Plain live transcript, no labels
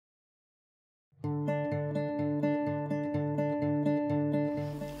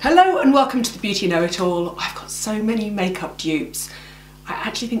Hello and welcome to the Beauty Know-It-All. I've got so many makeup dupes. I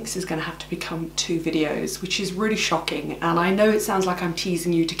actually think this is going to have to become 2 videos, which is really shocking, and I know it sounds like I'm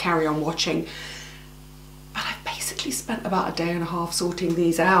teasing you to carry on watching, but I've basically spent about a day and a half sorting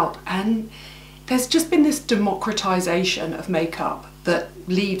these out, and there's just been this democratization of makeup that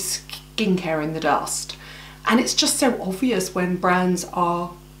leaves skincare in the dust, and it's just so obvious when brands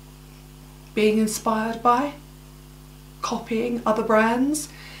are being inspired by, copying other brands.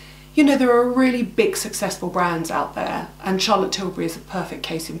 You know, there are really big successful brands out there, and Charlotte Tilbury is a perfect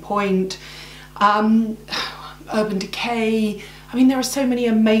case in point. Urban Decay. I mean, there are so many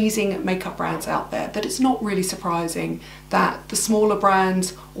amazing makeup brands out there that it's not really surprising that the smaller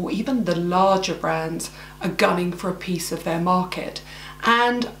brands or even the larger brands are gunning for a piece of their market.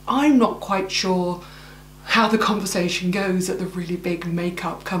 And I'm not quite sure how the conversation goes at the really big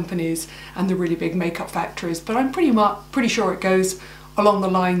makeup companies and the really big makeup factories, but I'm pretty sure it goes along the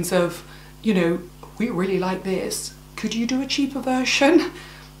lines of, you know, we really like this. Could you do a cheaper version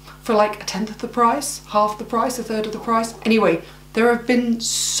for like 1/10 of the price, half the price, 1/3 of the price? Anyway, there have been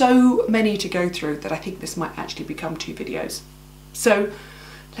so many to go through that I think this might actually become 2 videos. So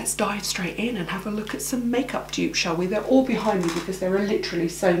let's dive straight in and have a look at some makeup dupes, shall we? They're all behind me because there are literally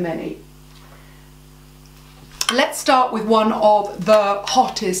so many. Let's start with one of the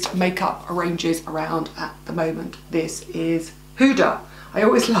hottest makeup ranges around at the moment. This is Huda. I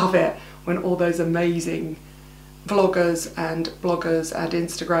always love it when all those amazing vloggers and bloggers and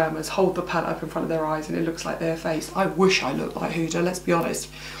Instagrammers hold the palette up in front of their eyes and it looks like their face. I wish I looked like Huda, let's be honest.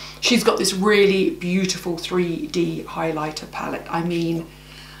 She's got this really beautiful 3D highlighter palette. I mean,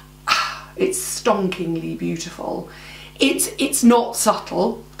 it's stonkingly beautiful. It's not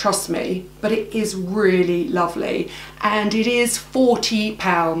subtle, trust me, but it is really lovely, and it is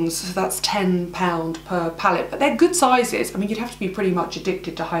 £40, so that's £10 per palette, but they're good sizes. I mean, you'd have to be pretty much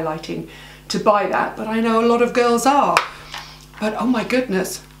addicted to highlighting to buy that, but I know a lot of girls are. But oh my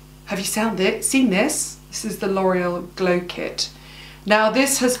goodness, have you seen this? This is the L'Oreal Glow Kit. Now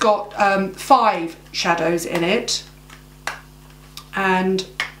this has got 5 shadows in it, and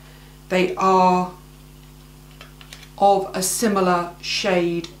they are of a similar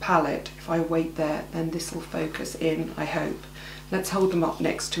shade palette. If I wait there, then this will focus in, I hope. Let's hold them up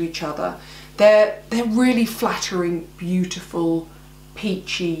next to each other. They're really flattering, beautiful,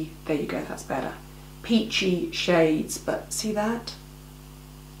 peachy, there you go, that's better, peachy shades, but see that?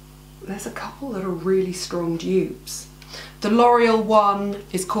 There's a couple that are really strong dupes. The L'Oreal one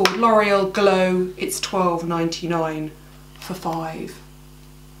is called L'Oreal Glow. It's £12.99 for 5.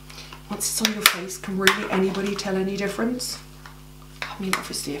 Once it's on your face, can really anybody tell any difference? I mean,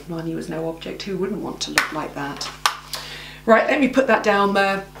 obviously if money was no object, who wouldn't want to look like that? Right, let me put that down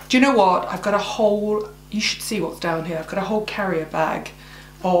there. Do you know what? I've got a whole, you should see what's down here. I've got a whole carrier bag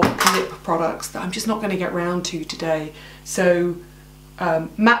of lip products that I'm just not going to get round to today. So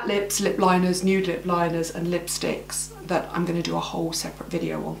matte lips, lip liners, nude lip liners and lipsticks that I'm going to do a whole separate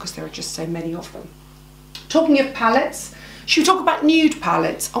video on because there are just so many of them. Talking of palettes, should we talk about nude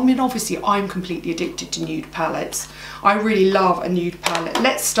palettes? I mean, obviously I'm completely addicted to nude palettes. I really love a nude palette.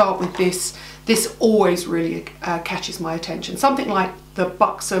 Let's start with this. This always really catches my attention. Something like the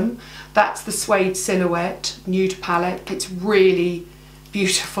Buxom, that's the Suede Silhouette nude palette. It's really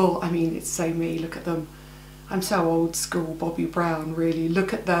beautiful. I mean, it's so me, look at them. I'm so old school Bobbi Brown, really.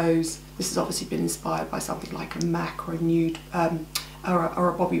 Look at those. This has obviously been inspired by something like a MAC or a nude, or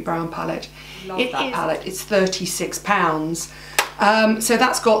a Bobbi Brown palette. Love that palette. It's £36. So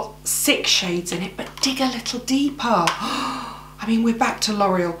that's got 6 shades in it, but dig a little deeper. I mean, we're back to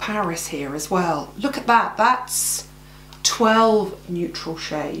L'Oreal Paris here as well. Look at that. That's 12 neutral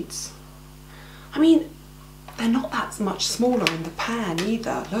shades. I mean, they're not that much smaller in the pan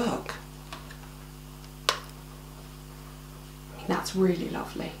either. Look. I mean, that's really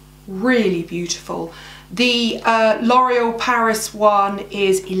lovely. Really beautiful. The L'Oreal Paris one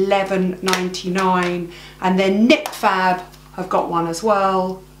is £11.99, and then Nip Fab have got one as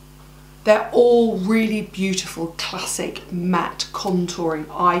well. They're all really beautiful, classic matte contouring,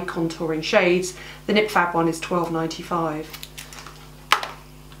 eye contouring shades. The Nip Fab one is £12.95.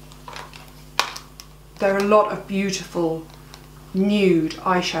 There are a lot of beautiful nude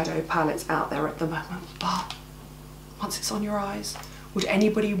eyeshadow palettes out there at the moment, but once it's on your eyes, would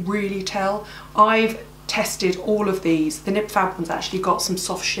anybody really tell? I've tested all of these. The Nip Fab one's actually got some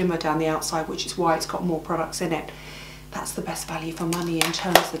soft shimmer down the outside, which is why it's got more products in it. That's the best value for money in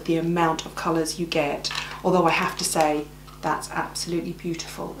terms of the amount of colours you get. Although I have to say, that's absolutely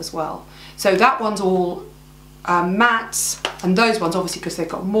beautiful as well. So that one's all mattes, and those ones obviously because they've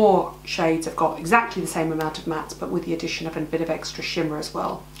got more shades have got exactly the same amount of mattes but with the addition of a bit of extra shimmer as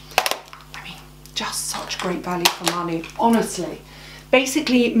well. I mean, just such great value for money, honestly.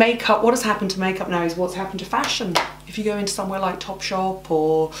 Basically makeup, what has happened to makeup now is what's happened to fashion. If you go into somewhere like Topshop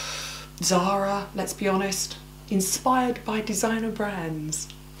or Zara, let's be honest, inspired by designer brands.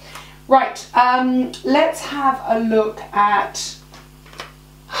 Right, let's have a look at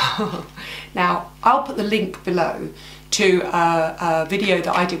now, I'll put the link below to a video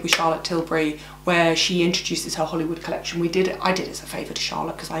that I did with Charlotte Tilbury where she introduces her Hollywood collection. I did it as a favour to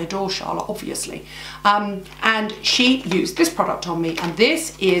Charlotte because I adore Charlotte, obviously. And she used this product on me, and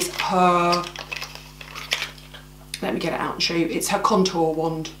this is her, let me get it out and show you, it's her contour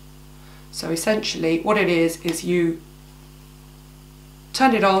wand. So essentially what it is you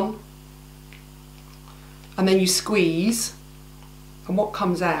turn it on and then you squeeze, and what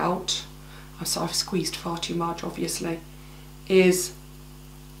comes out, so I've squeezed far too much obviously, is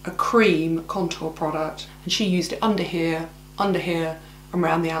a cream contour product, and she used it under here, and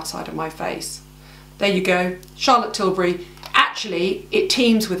around the outside of my face. There you go, Charlotte Tilbury. Actually, it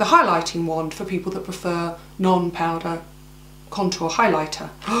teams with a highlighting wand for people that prefer non-powder contour highlighter.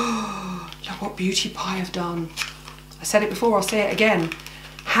 Look what Beauty Pie have done. I said it before, I'll say it again.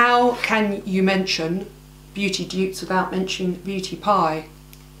 How can you mention Beauty Dupes without mentioning Beauty Pie?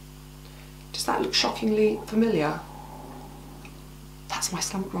 Does that look shockingly familiar? That's my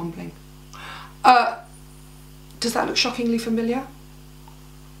stomach rumbling. Does that look shockingly familiar?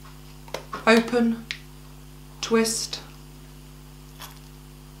 Open, twist.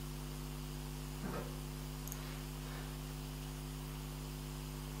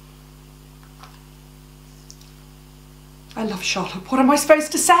 I love Charlotte. What am I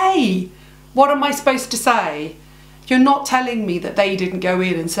supposed to say? What am I supposed to say? You're not telling me that they didn't go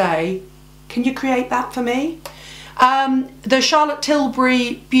in and say, can you create that for me? The Charlotte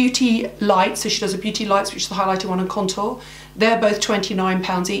Tilbury Beauty Lights, so she does a Beauty Lights, which is the highlighter one and contour. They're both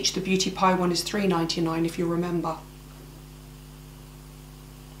 £29 each. The Beauty Pie one is £3.99 if you remember.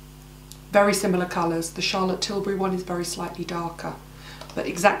 Very similar colours. The Charlotte Tilbury one is very slightly darker, but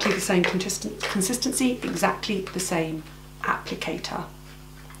exactly the same consistency, exactly the same applicator.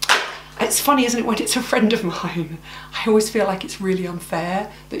 It's funny, isn't it, when it's a friend of mine, I always feel like it's really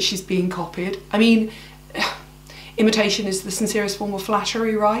unfair that she's being copied. I mean, imitation is the sincerest form of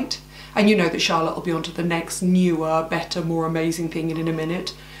flattery, right? And you know that Charlotte will be on to the next newer, better, more amazing thing in a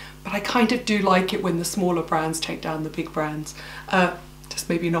minute. But I kind of do like it when the smaller brands take down the big brands. Just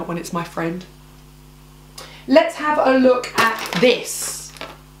maybe not when it's my friend. Let's have a look at this.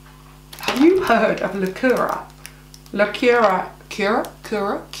 Have you heard of Lacura? Lacura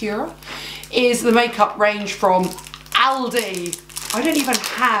is the makeup range from Aldi. I don't even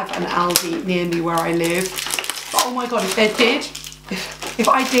have an Aldi near me where I live. But oh my god, if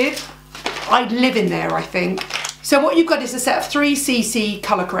I did, I'd live in there, I think. So what you've got is a set of 3cc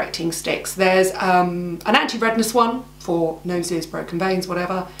colour correcting sticks. There's an anti-redness one for noses, broken veins,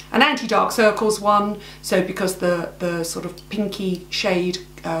 whatever. An anti-dark circles one, so because the sort of pinky shade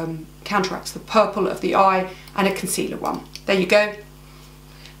counteracts the purple of the eye, and a concealer one. There you go.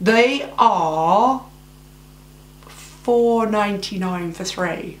 They are £4.99 for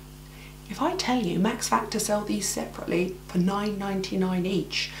 3. If I tell you Max Factor sell these separately for £9.99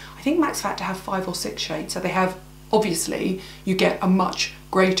 each, I think Max Factor have 5 or 6 shades, so they have, obviously, you get a much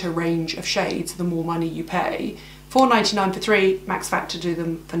greater range of shades the more money you pay. £4.99 for 3, Max Factor do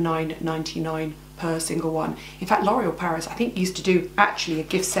them for £9.99 per single one. In fact, L'Oreal Paris, I think, used to do actually a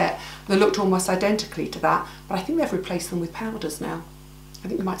gift set that looked almost identically to that, but I think they've replaced them with powders now. I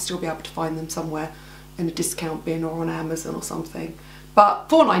think you might still be able to find them somewhere in a discount bin or on Amazon or something. But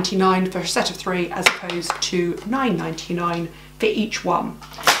 £4.99 for a set of 3 as opposed to £9.99 for each one.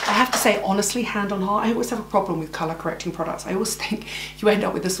 I have to say, honestly, hand on heart, I always have a problem with colour correcting products. I always think you end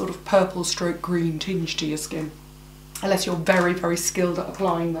up with a sort of purple stroke green tinge to your skin, unless you're very, very skilled at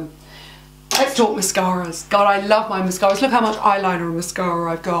applying them. Let's talk mascaras. God, I love my mascaras. Look how much eyeliner and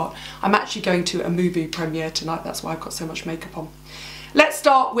mascara I've got. I'm actually going to a movie premiere tonight. That's why I've got so much makeup on. Let's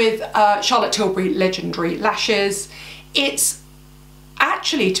start with Charlotte Tilbury Legendary Lashes. It's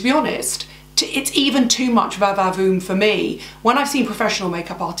actually, to be honest, it's even too much va-va-voom for me. When I've seen professional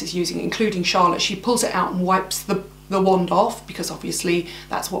makeup artists using it, including Charlotte, she pulls it out and wipes the wand off, because obviously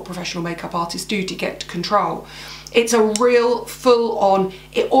that's what professional makeup artists do to get control. It's a real full-on,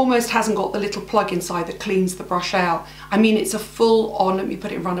 it almost hasn't got the little plug inside that cleans the brush out. I mean, it's a full-on, let me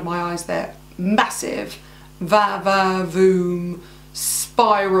put it in front of my eyes there, massive va-va-voom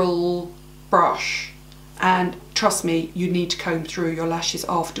spiral brush. And trust me, you need to comb through your lashes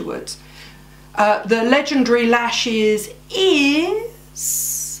afterwards. The Legendary Lashes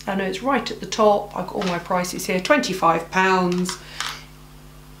is, I know it's right at the top, I've got all my prices here, £25.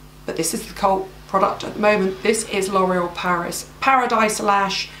 But this is the cult product at the moment. This is L'Oreal Paris Paradise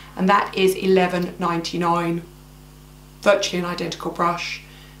Lash, and that is £11.99. Virtually an identical brush.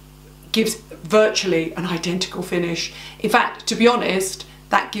 Gives virtually an identical finish. In fact, to be honest,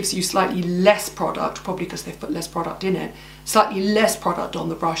 that gives you slightly less product, probably because they've put less product in it, slightly less product on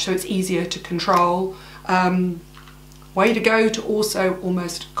the brush, so it's easier to control. Way to go to also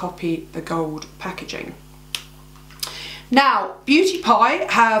almost copy the gold packaging. Now, Beauty Pie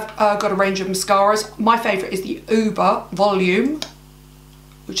have got a range of mascaras. My favourite is the Uber Volume,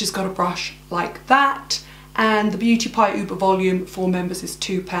 which has got a brush like that. And the Beauty Pie Uber Volume for members is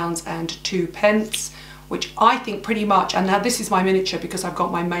 £2.02, which I think pretty much, and now this is my miniature because I've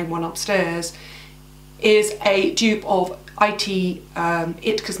got my main one upstairs, is a dupe of IT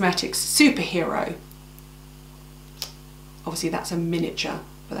Cosmetics Superhero. Obviously that's a miniature,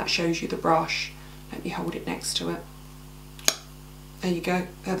 but that shows you the brush. Let me hold it next to it. There you go,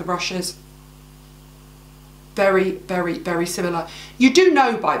 they're the brushes. Very, very, very similar. You do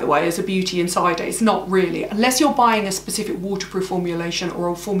know, by the way, as a beauty insider, it's not really, unless you're buying a specific waterproof formulation or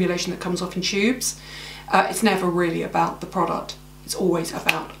a formulation that comes off in tubes, it's never really about the product. It's always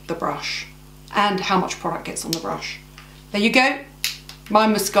about the brush and how much product gets on the brush. There you go, my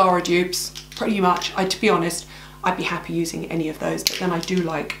mascara dupes, pretty much. To be honest, I'd be happy using any of those, but then I do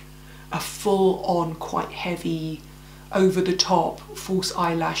like a full-on, quite heavy, over-the-top, false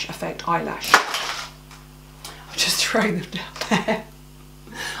eyelash effect eyelash. I'm just throwing them down there.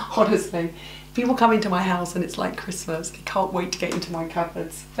 Honestly, people come into my house and it's like Christmas. I can't wait to get into my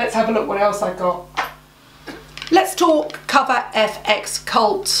cupboards. Let's have a look what else I got. Let's talk Cover FX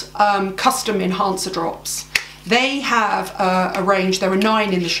Cult Custom Enhancer Drops. They have a range, there are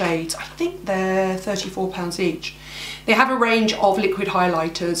 9 in the shades. I think they're £34 each. They have a range of liquid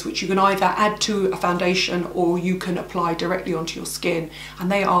highlighters which you can either add to a foundation or you can apply directly onto your skin,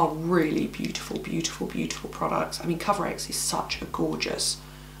 and they are really beautiful, beautiful, beautiful products. I mean, Cover X is such a gorgeous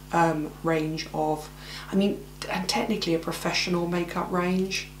range of, I mean, and technically a professional makeup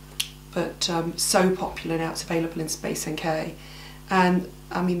range, but so popular now it's available in Space NK, and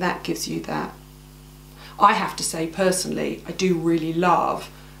I mean that gives you that. I have to say personally, I do really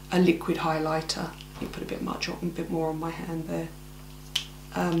love a liquid highlighter. You put a bit more on my hand there.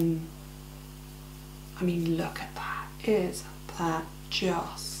 I mean, look at that. Isn't that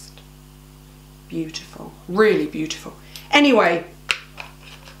just beautiful? Really beautiful. Anyway,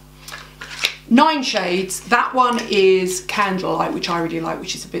 9 shades. That one is Candlelight, which I really like,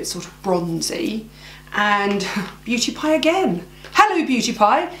 which is a bit sort of bronzy. And Beauty Pie again. Hello, Beauty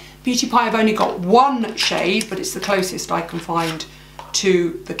Pie. Beauty Pie have only got 1 shade, but it's the closest I can find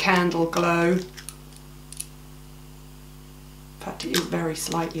to the Candle Glow. In fact, it is very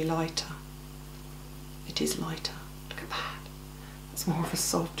slightly lighter. It is lighter. Look at that. It's more of a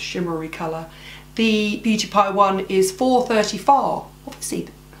soft, shimmery colour. The Beauty Pie one is £4.34. Obviously,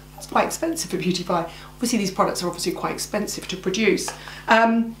 that's quite expensive for Beauty Pie. Obviously, these products are obviously quite expensive to produce.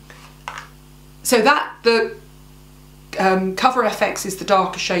 So that the Cover FX is the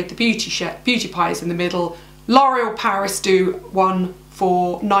darker shade. The Beauty Pie is in the middle. L'Oreal Paris do one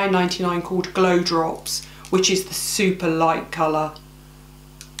for £9.99 called Glow Drops, which is the super light colour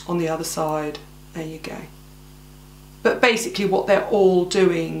on the other side. There you go. But basically what they're all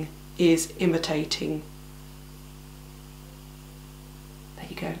doing is imitating. There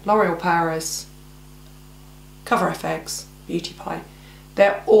you go. L'Oreal Paris, Cover FX, Beauty Pie.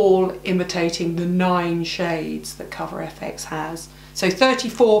 They're all imitating the 9 shades that Cover FX has. So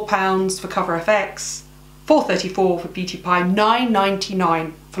 £34 for Cover FX, £4.34 for Beauty Pie,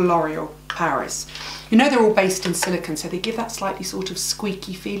 £9.99 for L'Oreal Paris. You know they're all based in silicone, so they give that slightly sort of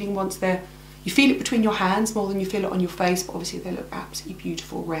squeaky feeling once they're, you feel it between your hands more than you feel it on your face, but obviously they look absolutely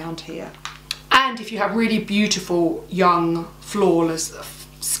beautiful round here. And if you have really beautiful, young, flawless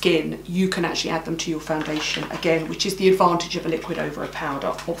skin, you can actually add them to your foundation again, which is the advantage of a liquid over a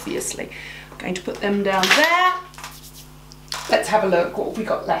powder, obviously. I'm going to put them down there. Let's have a look, what have we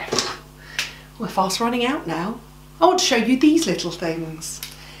got left? We're fast running out now. I want to show you these little things.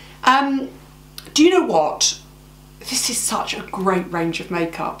 Do you know what? This is such a great range of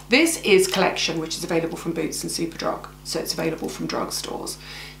makeup. This is Collection, which is available from Boots and Superdrug, so it's available from drugstores.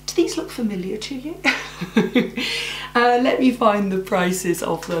 Do these look familiar to you? Let me find the prices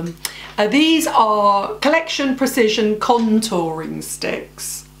of them. These are Collection Precision Contouring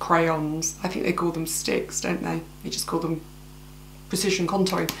Sticks, crayons. I think they call them sticks, don't they? They just call them Precision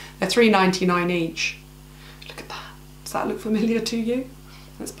Contouring. They're £3.99 each. Look at that. Does that look familiar to you?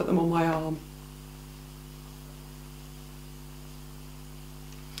 Let's put them on my arm.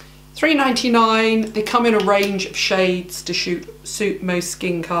 $3.99. They come in a range of shades to suit most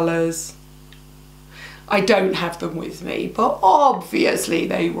skin colours. I don't have them with me, but obviously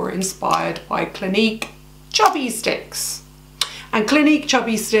they were inspired by Clinique Chubby Sticks. And Clinique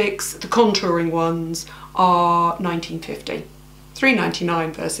Chubby Sticks, the contouring ones, are $19.50.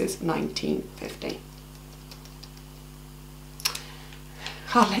 $3.99 versus $19.50.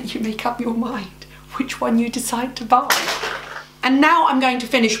 I'll let you make up your mind which one you decide to buy. And now I'm going to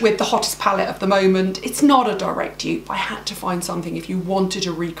finish with the hottest palette of the moment. It's not a direct dupe. I had to find something if you wanted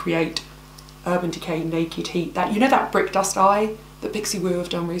to recreate Urban Decay Naked Heat. That, you know, that brick dust eye that Pixie Woo have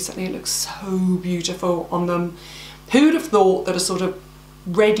done recently? It looks so beautiful on them. Who'd have thought that a sort of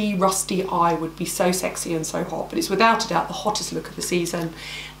reddy, rusty eye would be so sexy and so hot? But it's without a doubt the hottest look of the season.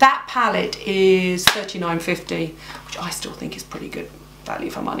 That palette is $39.50, which I still think is pretty good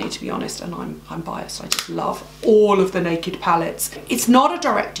value for money, to be honest, and I'm biased. I just love all of the Naked palettes. It's not a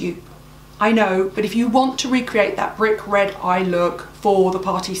direct dupe, I know, but if you want to recreate that brick red eye look for the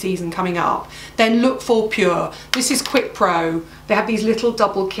party season coming up, then look for Pure. This is Quick Pro. They have these little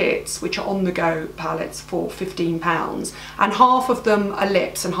double kits which are on the go palettes for £15, and half of them are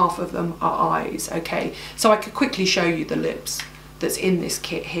lips and half of them are eyes. Okay, so I could quickly show you the lips that's in this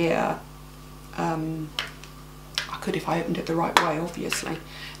kit here. Could if I opened it the right way, obviously.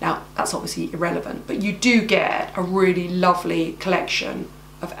 Now that's obviously irrelevant, but you do get a really lovely collection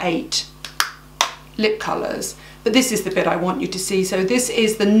of 8 lip colours. But this is the bit I want you to see. So this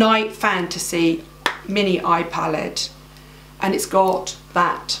is the Night Fantasy mini eye palette, and it's got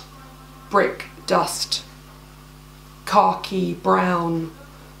that brick dust, khaki brown,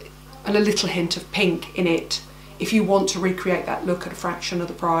 and a little hint of pink in it if you want to recreate that look at a fraction of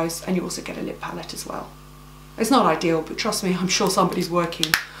the price, and you also get a lip palette as well. It's not ideal, but trust me, I'm sure somebody's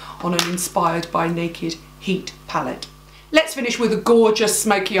working on an inspired by Naked Heat palette. Let's finish with a gorgeous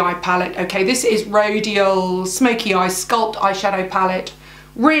smoky eye palette. Okay, this is Rodial Smoky Eye Sculpt Eyeshadow Palette.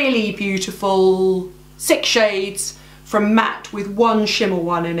 Really beautiful, 6 shades from matte with 1 shimmer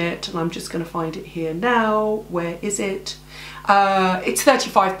one in it. And I'm just gonna find it here now. Where is it? It's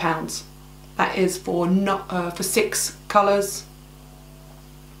 £35. That is for 6 colours.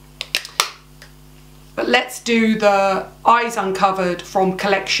 But let's do the Eyes Uncovered from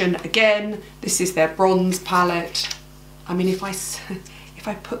Collection again. This is their bronze palette. I mean, if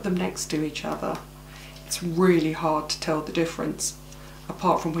I put them next to each other, it's really hard to tell the difference,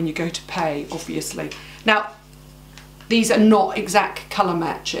 apart from when you go to pay, obviously. Now, these are not exact colour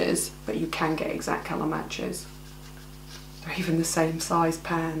matches, but you can get exact colour matches. They're even the same size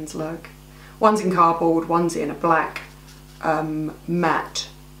pans, look. One's in cardboard, one's in a black matte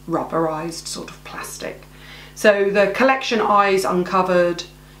rubberized sort of plastic. So the Collection Eyes Uncovered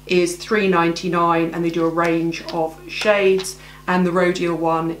is $3.99, and they do a range of shades, and the Rodial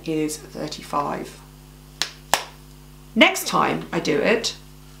one is $35. Next time I do it,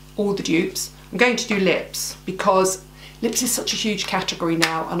 all the dupes, I'm going to do lips, because lips is such a huge category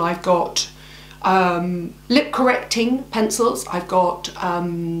now, and I've got lip correcting pencils, I've got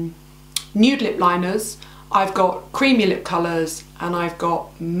nude lip liners, I've got creamy lip colours, and I've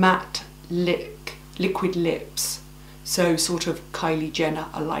got matte liquid lips. So sort of Kylie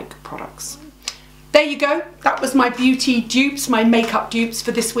Jenner-alike products. There you go. That was my beauty dupes, my makeup dupes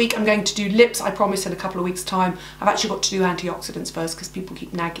for this week. I'm going to do lips, I promise, in a couple of weeks' time. I've actually got to do antioxidants first because people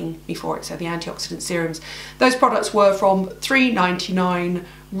keep nagging me for it. So the antioxidant serums. Those products were from $3.99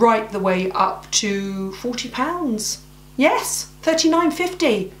 right the way up to £40. Yes,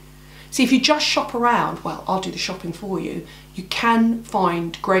 $39.50. See, if you just shop around, well, I'll do the shopping for you, you can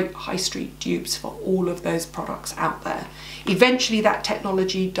find great high street dupes for all of those products out there. Eventually that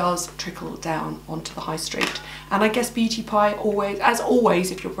technology does trickle down onto the high street. And I guess Beauty Pie always, as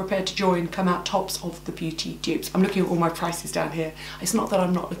always, if you're prepared to join, come out tops of the beauty dupes. I'm looking at all my prices down here. It's not that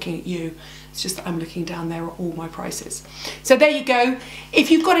I'm not looking at you, it's just that I'm looking down there at all my prices. So there you go.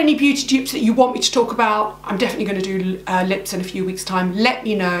 If you've got any beauty dupes that you want me to talk about, I'm definitely going to do lips in a few weeks' time. Let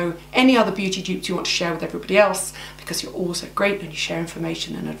me know any other beauty dupes you want to share with everybody else, because you're all so great and you share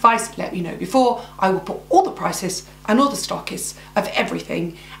information and advice. Let me know before. I will put all the prices and all the stockists of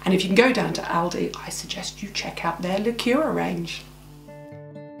everything. And if you can go down to Aldi, I suggest you check out their Liqueur range.